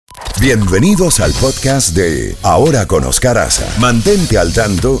Bienvenidos al podcast de Ahora con Oscar Haza. Mantente al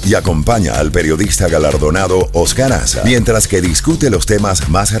tanto y acompaña al periodista galardonado Oscar Haza mientras que discute los temas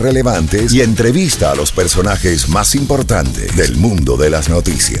más relevantes y entrevista a los personajes más importantes del mundo de las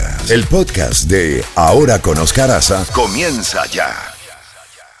noticias. El podcast de Ahora con Oscar Haza comienza ya.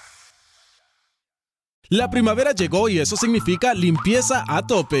 La primavera llegó y eso significa limpieza a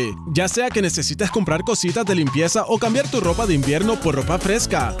tope. Ya sea que necesites comprar cositas de limpieza o cambiar tu ropa de invierno por ropa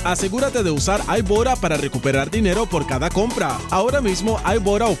fresca, asegúrate de usar ahora para recuperar dinero por cada compra. Ahora mismo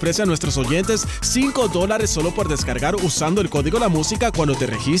ahora ofrece a nuestros oyentes $5 solo por descargar usando el código La Música cuando te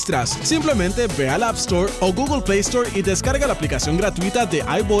registras. Simplemente ve al App Store o Google Play Store y descarga la aplicación gratuita de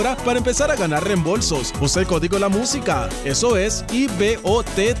ahora para empezar a ganar reembolsos. Usa el código La Música. Eso es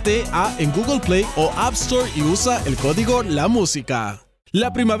IBOTTA en Google Play o App Store y usa el código La Música.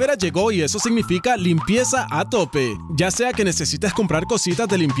 La primavera llegó y eso significa limpieza a tope. Ya sea que necesites comprar cositas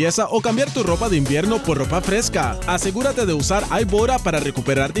de limpieza o cambiar tu ropa de invierno por ropa fresca, asegúrate de usar ahora para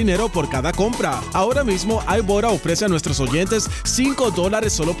recuperar dinero por cada compra. Ahora mismo ahora ofrece a nuestros oyentes $5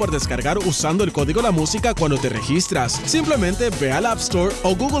 solo por descargar usando el código La Música cuando te registras. Simplemente ve al App Store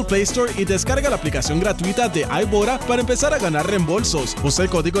o Google Play Store y descarga la aplicación gratuita de ahora para empezar a ganar reembolsos. Usa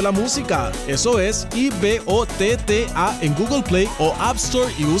el código La Música. Eso es IBOTTA en Google Play o App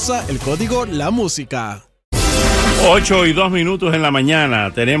Store y usa el código La Música. 8:02 en la mañana.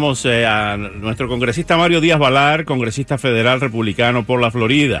 Tenemos a nuestro congresista Mario Díaz Balart, congresista federal republicano por la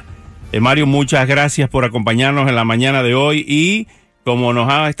Florida. Mario, muchas gracias por acompañarnos en la mañana de hoy y como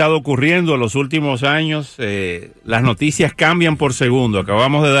nos ha estado ocurriendo en los últimos años, las noticias cambian por segundo.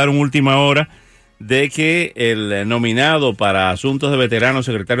 Acabamos de dar una última hora de que el nominado para Asuntos de Veteranos,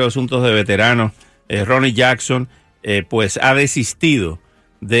 secretario de Asuntos de Veteranos, Ronnie Jackson, pues ha desistido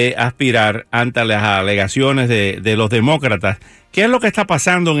de aspirar ante las alegaciones de los demócratas. ¿Qué es lo que está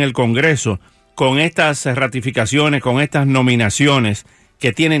pasando en el Congreso con estas ratificaciones, con estas nominaciones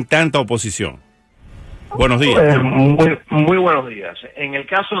que tienen tanta oposición? Buenos días. Muy buenos días. En el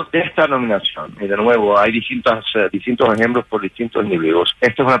caso de esta nominación, y de nuevo, hay distintos ejemplos por distintos individuos.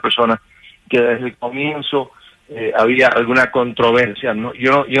 Esta es una persona que desde el comienzo había alguna controversia.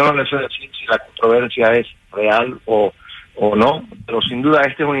 Yo no le sé decir si la controversia es real o no, pero sin duda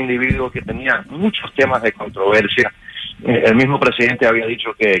este es un individuo que tenía muchos temas de controversia. El mismo presidente había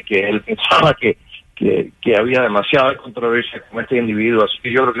dicho que él pensaba que había demasiada controversia con este individuo, así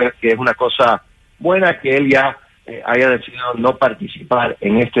que yo creo que es una cosa buena que él ya haya decidido no participar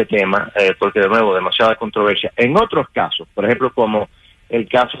en este tema, porque de nuevo, demasiada controversia. En otros casos, por ejemplo, como el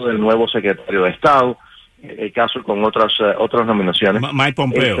caso del nuevo secretario de Estado, el caso con otras nominaciones. Mike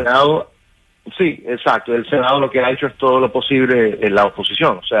Pompeo. El Senado, sí, exacto. El Senado lo que ha hecho es todo lo posible en la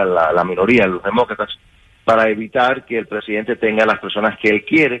oposición, o sea, la minoría, los demócratas, para evitar que el presidente tenga a las personas que él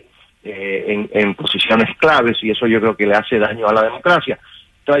quiere en posiciones claves, y eso yo creo que le hace daño a la democracia.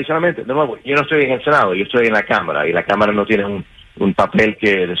 Tradicionalmente, de nuevo, yo no estoy en el Senado, yo estoy en la Cámara, y la Cámara no tiene un papel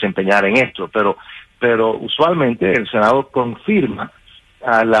que desempeñar en esto, pero usualmente el Senado confirma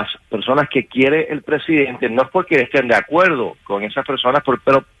a las personas que quiere el presidente, no es porque estén de acuerdo con esas personas,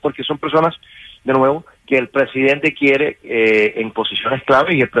 pero porque son personas, de nuevo, que el presidente quiere en posiciones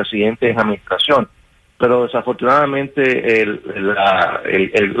clave y el presidente en administración. Pero desafortunadamente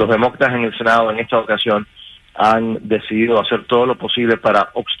los demócratas en el Senado en esta ocasión han decidido hacer todo lo posible para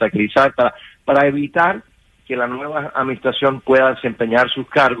obstaculizar, para evitar que la nueva administración pueda desempeñar sus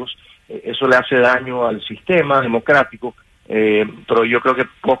cargos. Eso le hace daño al sistema democrático. Pero yo creo que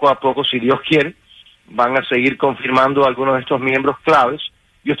poco a poco, si Dios quiere, van a seguir confirmando algunos de estos miembros claves.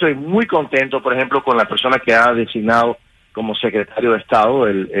 Yo estoy muy contento, por ejemplo, con la persona que ha designado como secretario de Estado,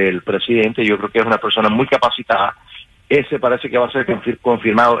 el presidente. Yo creo que es una persona muy capacitada. Ese parece que va a ser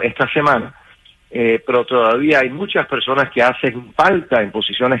confirmado esta semana. Pero todavía hay muchas personas que hacen falta en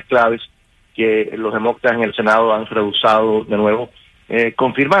posiciones claves que los demócratas en el Senado han rehusado de nuevo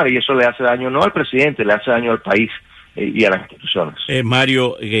confirmar, y eso le hace daño no al presidente, le hace daño al país y a las instituciones.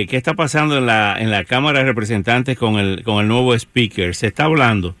 Mario, ¿qué está pasando en la Cámara de Representantes con el nuevo speaker? Se está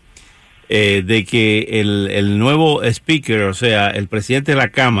hablando de que el nuevo speaker, o sea, el presidente de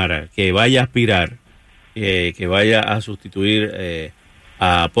la Cámara que vaya a aspirar, que vaya a sustituir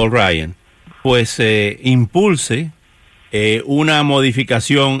a Paul Ryan, pues impulse una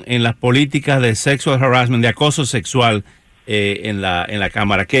modificación en las políticas de sexual harassment, de acoso sexual en la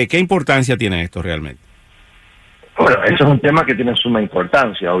Cámara. ¿Qué importancia tiene esto realmente? Bueno, eso es un tema que tiene suma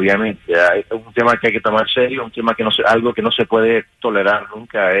importancia, obviamente. Es un tema que hay que tomar serio, un tema que algo que no se puede tolerar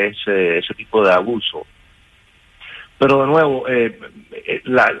nunca es ese tipo de abuso. Pero de nuevo,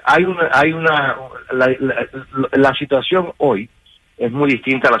 la situación hoy es muy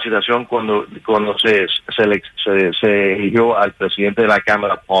distinta a la situación cuando se eligió al presidente de la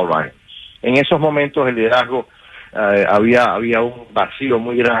Cámara, Paul Ryan. En esos momentos el liderazgo había un vacío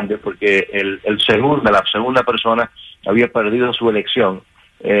muy grande porque la segunda persona había perdido su elección,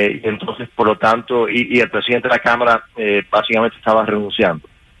 y entonces por lo tanto y el presidente de la Cámara básicamente estaba renunciando,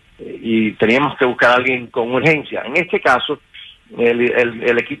 y teníamos que buscar a alguien con urgencia. En este caso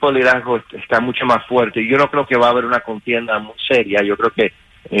el equipo de liderazgo está mucho más fuerte y yo no creo que va a haber una contienda muy seria. Yo creo que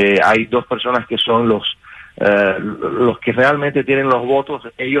hay dos personas que son los que realmente tienen los votos.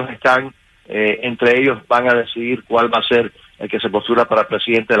 Ellos están entre ellos van a decidir cuál va a ser el que se postula para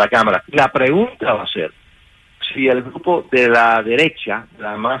presidente de la Cámara. La pregunta va a ser si el grupo de la derecha,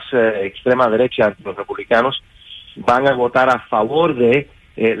 la más extrema derecha, los republicanos, van a votar a favor de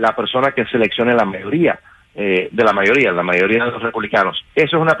la persona que seleccione la mayoría de la mayoría de los republicanos.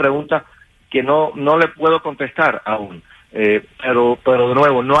 Eso es una pregunta que no le puedo contestar aún, pero de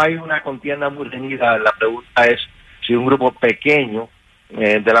nuevo, no hay una contienda muy reñida. La pregunta es si un grupo pequeño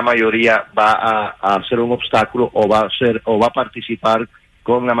de la mayoría va a ser un obstáculo o va a participar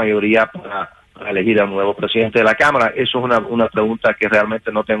con la mayoría para elegir a un nuevo presidente de la Cámara. Eso es una pregunta que realmente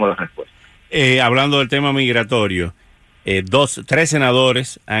no tengo la respuesta. Hablando del tema migratorio, 3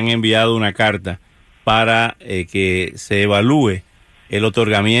 senadores han enviado una carta para que se evalúe el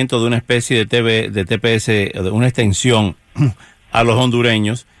otorgamiento de una especie de TPS, de una extensión a los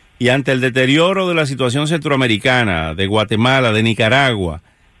hondureños. Y ante el deterioro de la situación centroamericana, de Guatemala, de Nicaragua,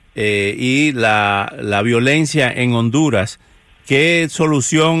 y la violencia en Honduras, ¿qué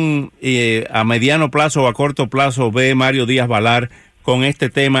solución a mediano plazo o a corto plazo ve Mario Díaz Balart con este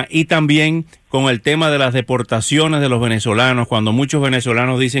tema? Y también con el tema de las deportaciones de los venezolanos, cuando muchos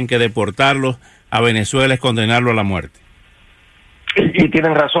venezolanos dicen que deportarlos a Venezuela es condenarlo a la muerte. Y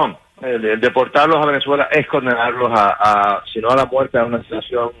tienen razón. Deportarlos a Venezuela es condenarlos si no a la muerte, a una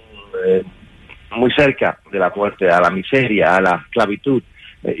situación muy cerca de la muerte, a la miseria, a la esclavitud,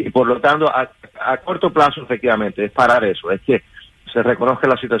 y por lo tanto a corto plazo efectivamente es parar eso, es que se reconozca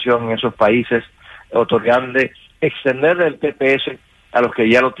la situación en esos países, extenderle el TPS a los que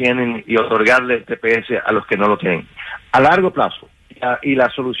ya lo tienen y otorgarle el TPS a los que no lo tienen. A largo plazo, y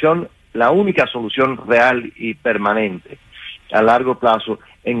la única solución real y permanente a largo plazo,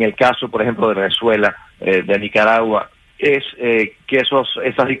 en el caso, por ejemplo, de Venezuela, de Nicaragua, es que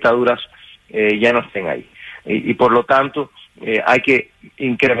esas dictaduras ya no estén ahí. Y por lo tanto, hay que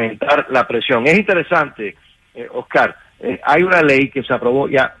incrementar la presión. Es interesante, Oscar, hay una ley que se aprobó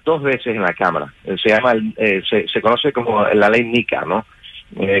ya 2 veces en la Cámara. Se conoce como la ley NICA, ¿no?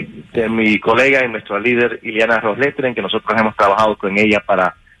 De mi colega y nuestra líder, Ileana Rosletren, que nosotros hemos trabajado con ella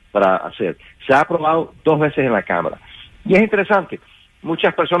para hacer. Se ha aprobado 2 veces en la Cámara. Y es interesante,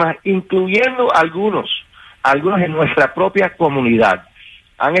 muchas personas, incluyendo algunos en nuestra propia comunidad,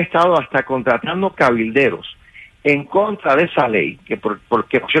 han estado hasta contratando cabilderos en contra de esa ley,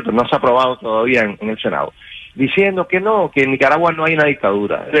 porque por cierto no se ha aprobado todavía en el Senado, diciendo que no, que en Nicaragua no hay una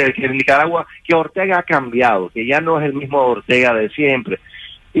dictadura, que en Nicaragua, que Ortega ha cambiado, que ya no es el mismo Ortega de siempre.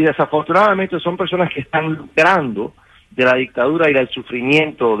 Y desafortunadamente son personas que están lucrando de la dictadura y del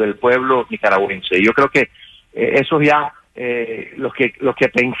sufrimiento del pueblo nicaragüense. Yo creo que esos ya, los que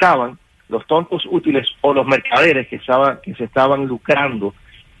pensaban, los tontos útiles o los mercaderes que se estaban lucrando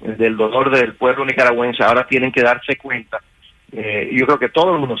del dolor del pueblo nicaragüense, ahora tienen que darse cuenta. Yo creo que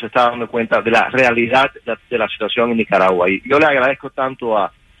todo el mundo se está dando cuenta de la realidad de la situación en Nicaragua. Y yo le agradezco tanto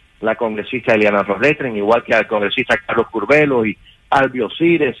a la congresista Ileana Rosletren, igual que al congresista Carlos Curbelo y Albio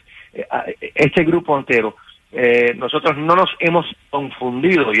Cires, este grupo entero. Nosotros no nos hemos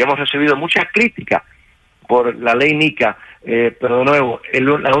confundido y hemos recibido mucha crítica por la ley NICA, pero de nuevo,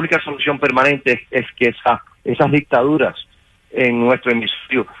 la única solución permanente es que esas dictaduras en nuestro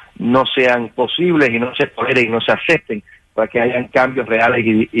hemisferio no sean posibles y no se toleren y no se acepten, para que hayan cambios reales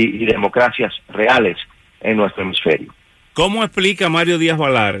y democracias reales en nuestro hemisferio. ¿Cómo explica Mario Díaz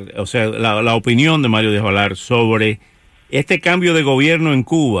Balart, o sea, la opinión de Mario Díaz Balart sobre este cambio de gobierno en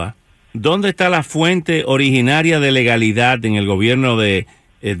Cuba? ¿Dónde está la fuente originaria de legalidad en el gobierno de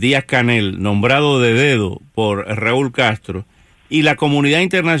Díaz-Canel, nombrado de dedo por Raúl Castro, y la comunidad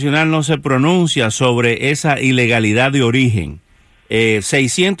internacional no se pronuncia sobre esa ilegalidad de origen?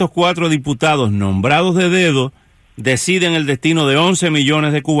 604 diputados nombrados de dedo deciden el destino de 11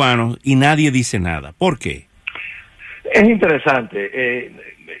 millones de cubanos y nadie dice nada. ¿Por qué? Es interesante.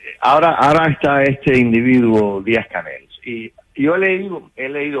 Ahora está este individuo Díaz-Canel, y yo he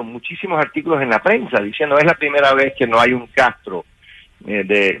leído muchísimos artículos en la prensa diciendo es la primera vez que no hay un Castro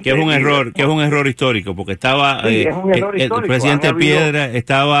que es un error histórico, porque estaba sí, es un error histórico. El presidente Piedra,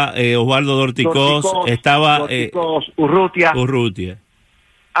 estaba Osvaldo Dorticós, estaba Urrutia.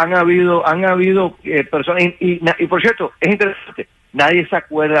 Han habido personas, y por cierto, es interesante, nadie se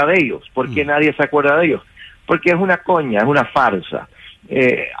acuerda de ellos. ¿Por qué nadie se acuerda de ellos? Porque es una coña, es una farsa.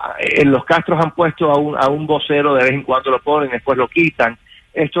 Los Castros han puesto a un vocero, de vez en cuando lo ponen, después lo quitan.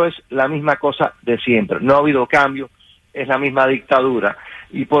 Esto es la misma cosa de siempre, no ha habido cambio, es la misma dictadura,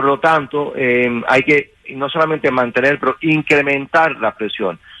 y por lo tanto hay que no solamente mantener, pero incrementar la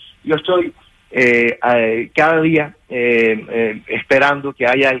presión. Yo estoy cada día esperando que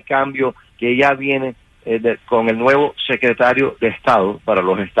haya el cambio que ya viene con el nuevo secretario de Estado para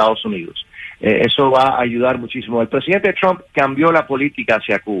los Estados Unidos. Eso va a ayudar muchísimo. El presidente Trump cambió la política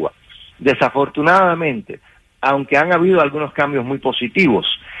hacia Cuba. Desafortunadamente, aunque han habido algunos cambios muy positivos,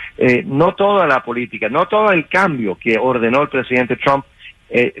 no toda la política, no todo el cambio que ordenó el presidente Trump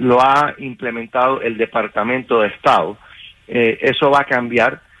lo ha implementado el Departamento de Estado. Eso va a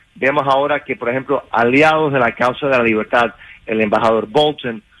cambiar. Vemos ahora que, por ejemplo, aliados de la causa de la libertad, el embajador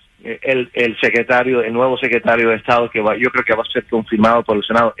Bolton, el nuevo secretario de Estado, yo creo que va a ser confirmado por el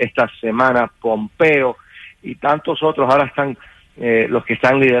Senado esta semana, Pompeo, y tantos otros ahora están los que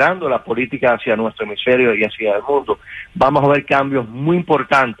están liderando la política hacia nuestro hemisferio y hacia el mundo. Vamos a ver cambios muy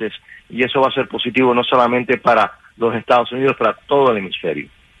importantes, y eso va a ser positivo no solamente para los Estados Unidos, para todo el hemisferio.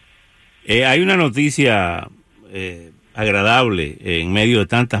 Hay una noticia agradable en medio de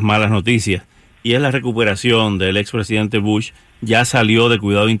tantas malas noticias, y es la recuperación del expresidente Bush. Ya salió de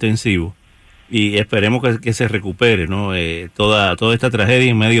cuidado intensivo y esperemos que se recupere, ¿no? Toda esta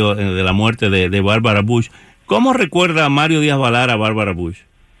tragedia en medio de la muerte de Bárbara Bush. ¿Cómo recuerda Mario Díaz Balart a Bárbara Bush?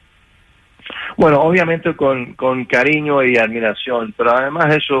 Bueno, obviamente con cariño y admiración, pero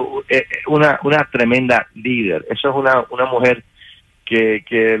además eso es una tremenda líder. Eso es una mujer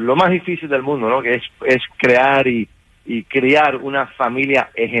que lo más difícil del mundo, ¿no? Que es crear y criar una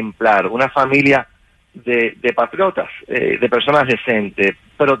familia ejemplar, una familia de patriotas, de personas decentes,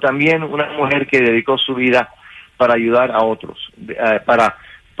 pero también una mujer que dedicó su vida para ayudar a otros, para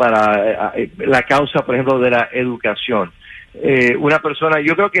la causa, por ejemplo, de la educación. Una persona,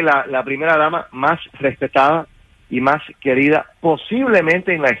 yo creo que la primera dama más respetada y más querida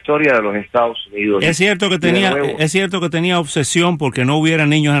posiblemente en la historia de los Estados Unidos. ¿Es cierto que tenía obsesión porque no hubiera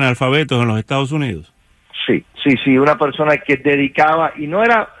niños analfabetos en los Estados Unidos? Sí, una persona que dedicaba, y no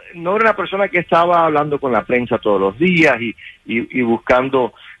era una persona que estaba hablando con la prensa todos los días y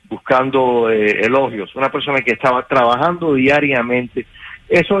buscando elogios, una persona que estaba trabajando diariamente.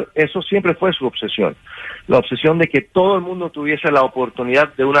 Eso siempre fue su obsesión, la obsesión de que todo el mundo tuviese la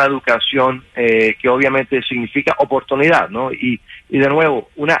oportunidad de una educación que obviamente significa oportunidad, ¿no? Y de nuevo,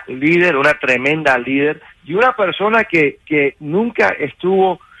 una líder, una tremenda líder, y una persona que nunca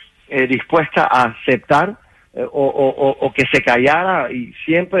estuvo dispuesta a aceptar o que se callara, y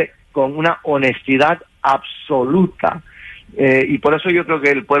siempre con una honestidad absoluta. Y por eso yo creo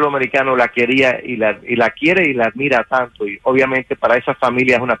que el pueblo americano la quería y la quiere y la admira tanto, y obviamente para esa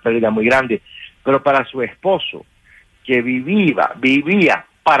familia es una pérdida muy grande, pero para su esposo, que vivía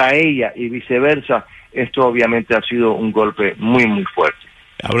para ella y viceversa, esto obviamente ha sido un golpe muy, muy fuerte.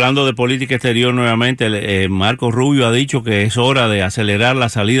 Hablando de política exterior nuevamente, Marco Rubio ha dicho que es hora de acelerar la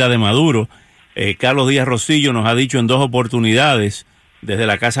salida de Maduro. Carlos Díaz Rosillo nos ha dicho en 2 oportunidades desde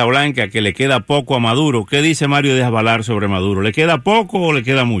la Casa Blanca que le queda poco a Maduro. ¿Qué dice Mario Díaz Balart sobre Maduro? ¿Le queda poco o le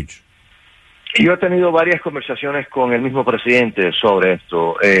queda mucho? Yo he tenido varias conversaciones con el mismo presidente sobre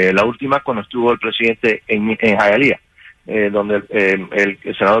esto. La última cuando estuvo el presidente en Hialeah, donde el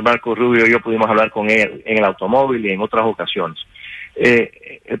senador Marco Rubio y yo pudimos hablar con él en el automóvil y en otras ocasiones.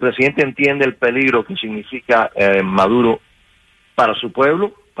 El presidente entiende el peligro que significa Maduro para su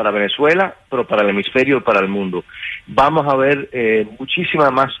pueblo, para Venezuela, pero para el hemisferio, para el mundo. Vamos a ver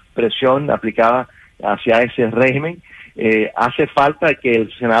muchísima más presión aplicada hacia ese régimen. Hace falta que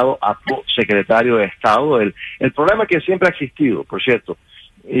el Senado apruebe secretario de Estado. El problema que siempre ha existido, por cierto,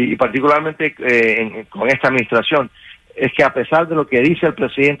 y particularmente con esta administración, es que a pesar de lo que dice el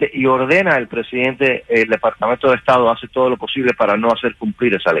presidente y ordena el presidente, el Departamento de Estado hace todo lo posible para no hacer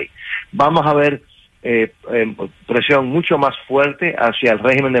cumplir esa ley. Vamos a ver presión mucho más fuerte hacia el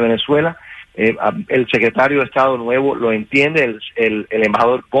régimen de Venezuela. El secretario de Estado nuevo lo entiende, el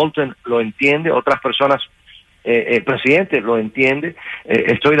embajador Bolton lo entiende, otras personas, el presidente lo entiende.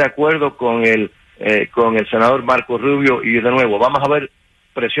 Estoy de acuerdo con el senador Marco Rubio, y de nuevo vamos a ver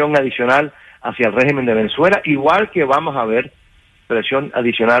presión adicional hacia el régimen de Venezuela, igual que vamos a ver presión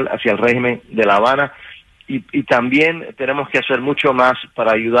adicional hacia el régimen de La Habana, y también tenemos que hacer mucho más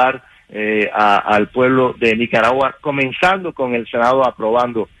para ayudar al pueblo de Nicaragua, comenzando con el Senado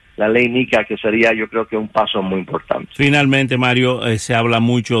aprobando la ley NICA, que sería, yo creo que un paso muy importante. Finalmente, Mario, se habla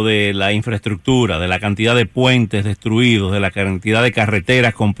mucho de la infraestructura, de la cantidad de puentes destruidos, de la cantidad de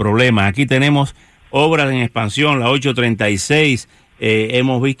carreteras con problemas. Aquí tenemos obras en expansión, la 836,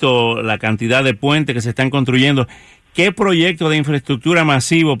 hemos visto la cantidad de puentes que se están construyendo. ¿Qué proyecto de infraestructura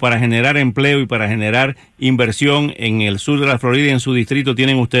masivo para generar empleo y para generar inversión en el sur de la Florida y en su distrito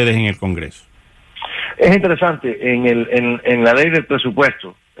tienen ustedes en el Congreso? Es interesante, en la ley del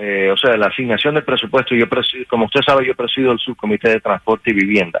presupuesto, o sea, la asignación del presupuesto, como usted sabe, yo presido el subcomité de transporte y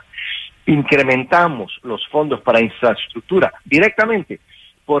vivienda. Incrementamos los fondos para infraestructura directamente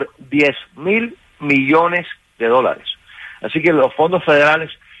por $10,000 millones. Así que los fondos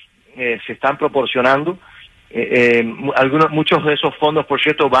federales se están proporcionando. Muchos de esos fondos, por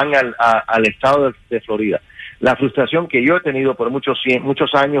cierto, van al estado de Florida. La frustración que yo he tenido por muchos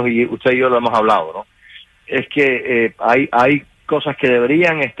años, y usted y yo lo hemos hablado, ¿no?, es que hay cosas que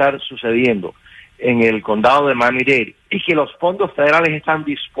deberían estar sucediendo en el condado de Miami-Dade y que los fondos federales están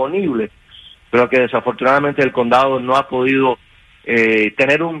disponibles, pero que desafortunadamente el condado no ha podido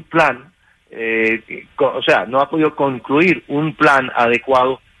tener un plan, no ha podido concluir un plan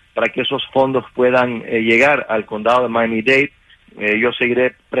adecuado para que esos fondos puedan llegar al condado de Miami-Dade. Yo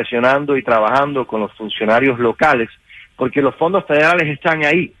seguiré presionando y trabajando con los funcionarios locales, porque los fondos federales están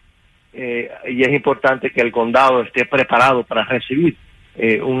ahí, y es importante que el condado esté preparado para recibir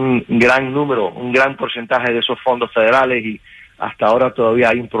un gran porcentaje de esos fondos federales, y hasta ahora todavía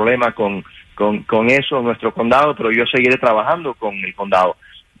hay un problema con eso en nuestro condado, pero yo seguiré trabajando con el condado.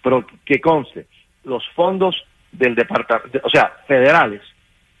 Pero que conste, los fondos del departamento, federales,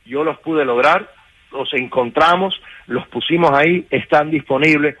 yo los pude lograr, los encontramos, los pusimos ahí, están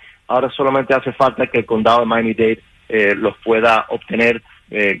disponibles. Ahora solamente hace falta que el condado de Miami-Dade los pueda obtener,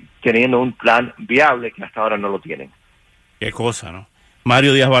 teniendo un plan viable, que hasta ahora no lo tienen. Qué cosa, ¿no?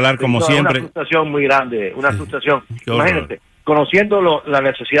 Mario Díaz Balart, como siempre. Una frustración muy grande, una frustración. Imagínate, conociendo la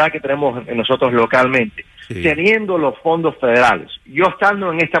necesidad que tenemos nosotros localmente, teniendo los fondos federales, yo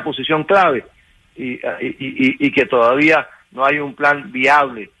estando en esta posición clave, y que todavía no hay un plan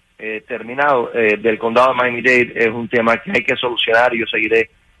viable terminado del condado de Miami-Dade, es un tema que hay que solucionar, y yo seguiré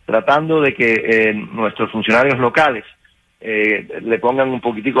tratando de que nuestros funcionarios locales le pongan un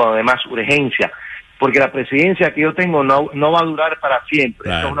poquitico además urgencia, porque la presidencia que yo tengo no va a durar para siempre.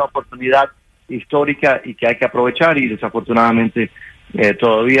 Claro. Es una oportunidad histórica y que hay que aprovechar, y desafortunadamente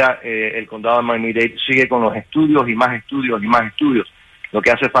todavía el condado de Miami-Dade sigue con los estudios y más estudios y más estudios. Lo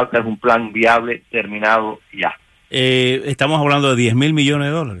que hace falta es un plan viable, terminado ya. Estamos hablando de $10,000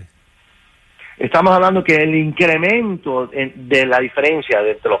 millones. Estamos hablando que el incremento de la diferencia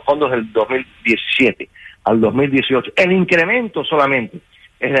entre los fondos del 2017 al 2018, el incremento solamente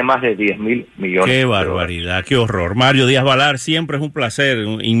es de más de $10,000 millones. Qué barbaridad, qué horror. Mario Díaz Balart, siempre es un placer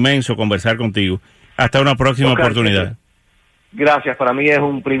inmenso conversar contigo. Hasta una próxima oportunidad. Gracias, para mí es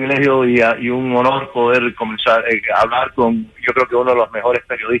un privilegio y un honor poder comenzar a hablar con, yo creo que uno de los mejores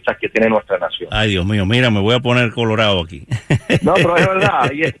periodistas que tiene nuestra nación. Ay, Dios mío, mira, me voy a poner colorado aquí. No, pero es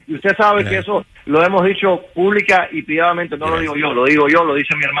verdad, y usted sabe que eso lo hemos dicho pública y privadamente, no lo digo yo, lo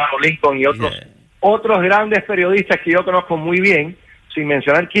dice mi hermano Lincoln y otros grandes periodistas que yo conozco muy bien, sin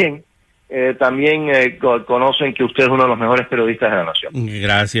mencionar quién, también conocen que usted es uno de los mejores periodistas de la nación.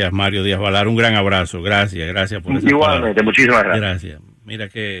 Gracias, Mario Díaz Balart, un gran abrazo, gracias por esa Igualmente, palabra. Muchísimas gracias. Gracias. Mira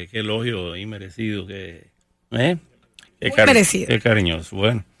qué elogio inmerecido, merecido. Qué cariñoso.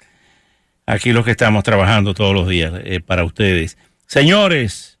 Bueno, aquí los que estamos trabajando todos los días para ustedes.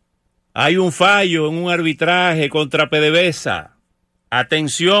 Señores, hay un fallo en un arbitraje contra PDVSA.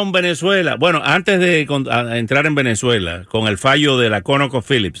 Atención, Venezuela. Bueno, antes de entrar en Venezuela, con el fallo de la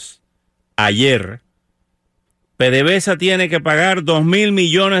ConocoPhillips, ayer, PDVSA tiene que pagar $2,000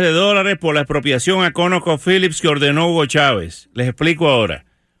 millones por la expropiación a ConocoPhillips que ordenó Hugo Chávez. Les explico ahora.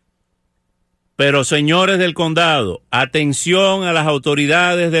 Pero, señores del condado, atención a las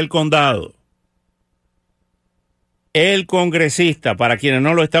autoridades del condado. El congresista, para quienes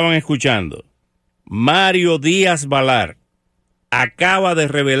no lo estaban escuchando, Mario Díaz Balart, acaba de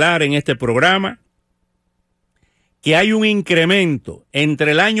revelar en este programa que hay un incremento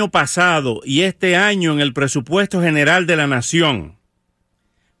entre el año pasado y este año en el presupuesto general de la nación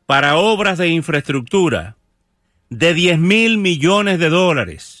para obras de infraestructura de $10,000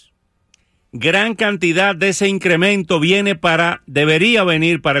 millones. Gran cantidad de ese incremento debería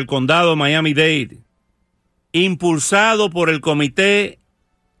venir para el condado de Miami-Dade, impulsado por el comité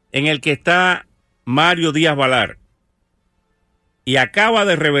en el que está Mario Díaz Balart. Y acaba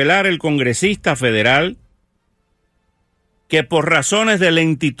de revelar el congresista federal que por razones de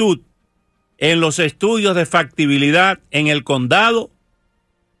lentitud en los estudios de factibilidad en el condado,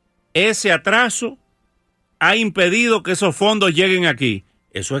 ese atraso ha impedido que esos fondos lleguen aquí.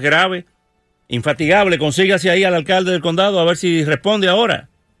 Eso es grave, infatigable. Consígase ahí al alcalde del condado a ver si responde ahora.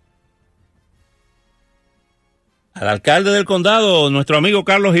 Al alcalde del condado, nuestro amigo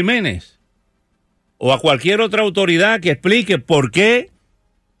Carlos Jiménez, o a cualquier otra autoridad que explique por qué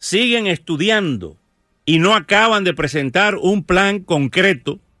siguen estudiando y no acaban de presentar un plan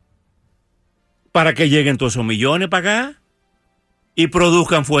concreto para que lleguen todos esos millones para acá y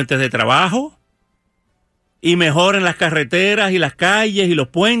produzcan fuentes de trabajo y mejoren las carreteras y las calles y los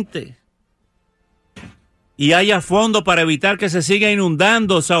puentes y haya fondos para evitar que se siga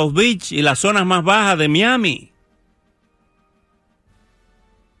inundando South Beach y las zonas más bajas de Miami.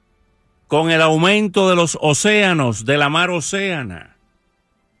 Con el aumento de los océanos, de la mar Océana.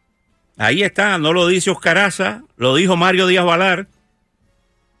 Ahí está, no lo dice Oscar Haza, lo dijo Mario Díaz Balart.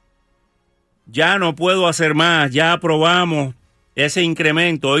 Ya no puedo hacer más, ya aprobamos ese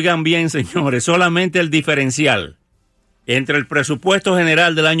incremento. Oigan bien, señores, solamente el diferencial entre el presupuesto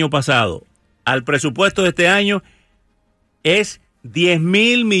general del año pasado al presupuesto de este año es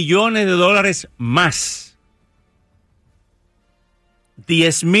 $10,000 millones más.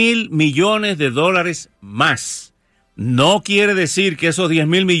 $10,000 millones más. No quiere decir que esos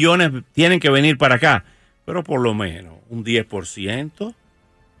 10,000 millones tienen que venir para acá, pero por lo menos un 10%.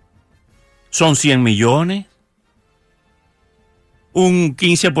 Son 100 millones. Un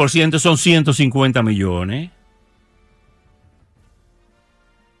 15% son 150 millones.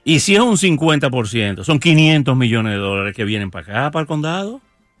 Y si es un 50%, son 500 millones de dólares que vienen para acá, para el condado.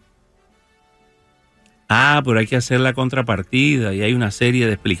 Pero hay que hacer la contrapartida y hay una serie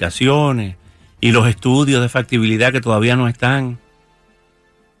de explicaciones y los estudios de factibilidad que todavía no están.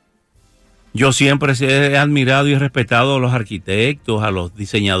 Yo siempre he admirado y he respetado a los arquitectos, a los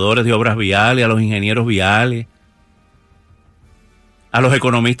diseñadores de obras viales, a los ingenieros viales, a los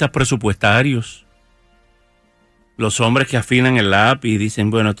economistas presupuestarios, los hombres que afinan el lápiz y dicen,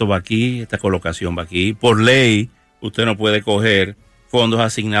 bueno, esto va aquí, esta colocación va aquí. Por ley, usted no puede coger fondos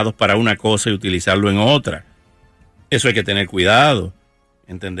asignados para una cosa y utilizarlo en otra. Eso hay que tener cuidado.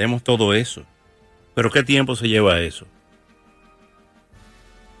 Entendemos todo eso. Pero ¿qué tiempo se lleva eso?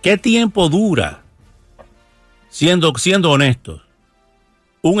 ¿Qué tiempo dura, siendo honestos,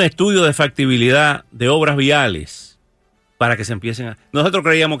 un estudio de factibilidad de obras viales para que se empiecen a... Nosotros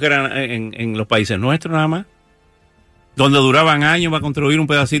creíamos que eran en los países nuestros nada más, donde duraban años para construir un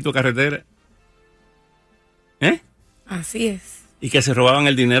pedacito de carretera. Así es. Y que se robaban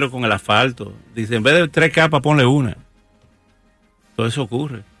el dinero con el asfalto. Dice, en vez de 3 capas, ponle una. Todo eso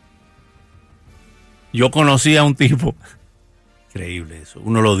ocurre. Yo conocí a un tipo, increíble eso,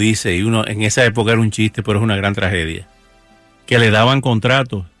 uno lo dice y uno en esa época era un chiste, pero es una gran tragedia, que le daban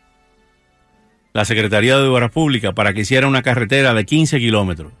contratos la Secretaría de Obras Públicas para que hiciera una carretera de 15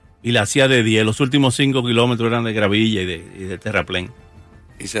 kilómetros y la hacía de 10, los últimos 5 kilómetros eran de gravilla y de terraplén.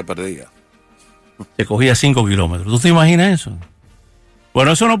 Y se perdía. Se cogía 5 kilómetros. ¿Tú te imaginas eso?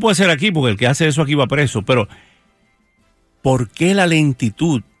 Bueno, eso no puede ser aquí porque el que hace eso aquí va preso, pero ¿por qué la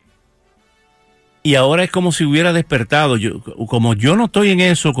lentitud? Y ahora es como si hubiera despertado. Como yo no estoy en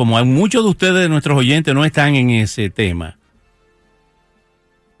eso, como muchos de ustedes, nuestros oyentes, no están en ese tema.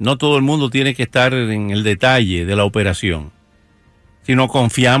 No todo el mundo tiene que estar en el detalle de la operación, sino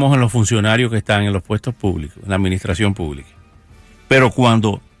confiamos en los funcionarios que están en los puestos públicos, en la administración pública. Pero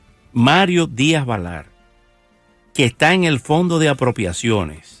cuando Mario Díaz Balart, que está en el Fondo de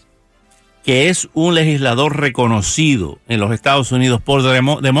Apropiaciones, que es un legislador reconocido en los Estados Unidos por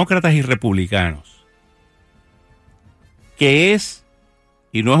demócratas y republicanos, que es,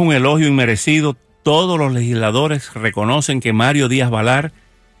 y no es un elogio inmerecido, todos los legisladores reconocen que Mario Díaz Balart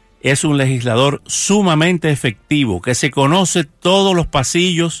es un legislador sumamente efectivo, que se conoce todos los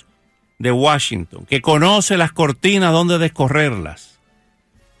pasillos de Washington, que conoce las cortinas donde descorrerlas,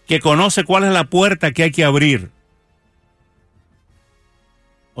 que conoce cuál es la puerta que hay que abrir.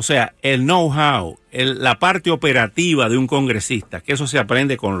 O sea, el know-how, la parte operativa de un congresista, que eso se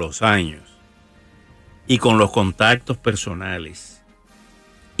aprende con los años y con los contactos personales.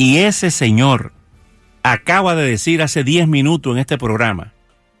 Y ese señor acaba de decir hace 10 minutos en este programa,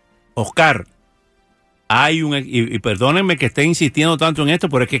 Oscar, hay y perdónenme que esté insistiendo tanto en esto,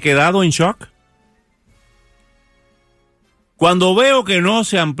 pero es que he quedado en shock. Cuando veo que no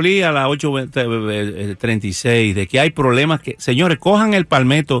se amplía la 836, de que hay problemas que... Señores, cojan el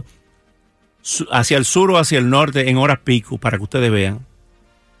Palmetto hacia el sur o hacia el norte en horas pico para que ustedes vean.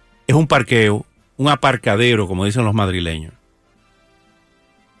 Es un parqueo, un aparcadero, como dicen los madrileños.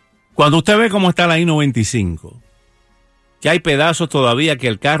 Cuando usted ve cómo está la I-95, que hay pedazos todavía que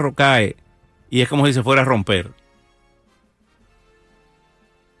el carro cae y es como si se fuera a romper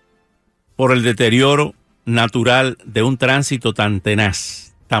por el deterioro natural de un tránsito tan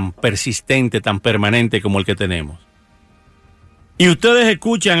tenaz, tan persistente, tan permanente como el que tenemos. Y ustedes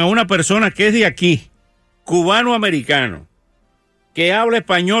escuchan a una persona que es de aquí, cubano-americano, que habla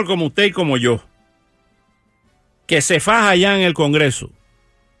español como usted y como yo, que se faja allá en el Congreso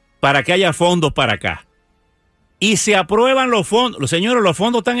para que haya fondos para acá. Y se aprueban los fondos. Los señores, los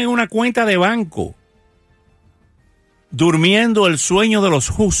fondos están en una cuenta de banco, durmiendo el sueño de los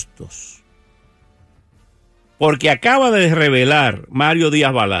justos. Porque acaba de revelar Mario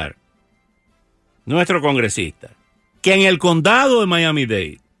Díaz Balart, nuestro congresista, que en el condado de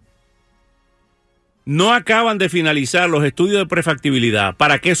Miami-Dade no acaban de finalizar los estudios de prefactibilidad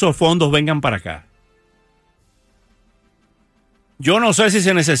para que esos fondos vengan para acá. Yo no sé si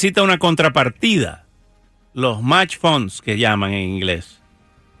se necesita una contrapartida, los match funds que llaman en inglés,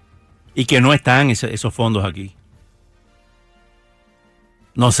 y que no están esos fondos aquí.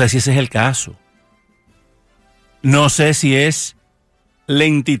 No sé si ese es el caso. No sé si es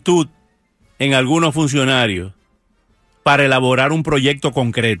lentitud en algunos funcionarios para elaborar un proyecto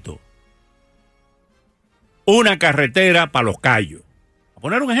concreto. Una carretera para Los Cayos. A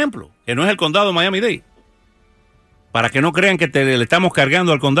poner un ejemplo, que no es el condado de Miami-Dade. Para que no crean que le estamos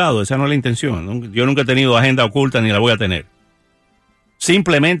cargando al condado, esa no es la intención. Yo nunca he tenido agenda oculta ni la voy a tener.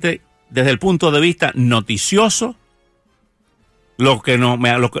 Simplemente, desde el punto de vista noticioso, lo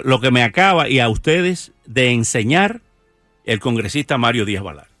que me acaba y a ustedes de enseñar el congresista Mario Díaz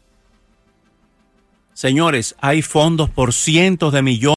Balart. Señores, hay fondos por cientos de millones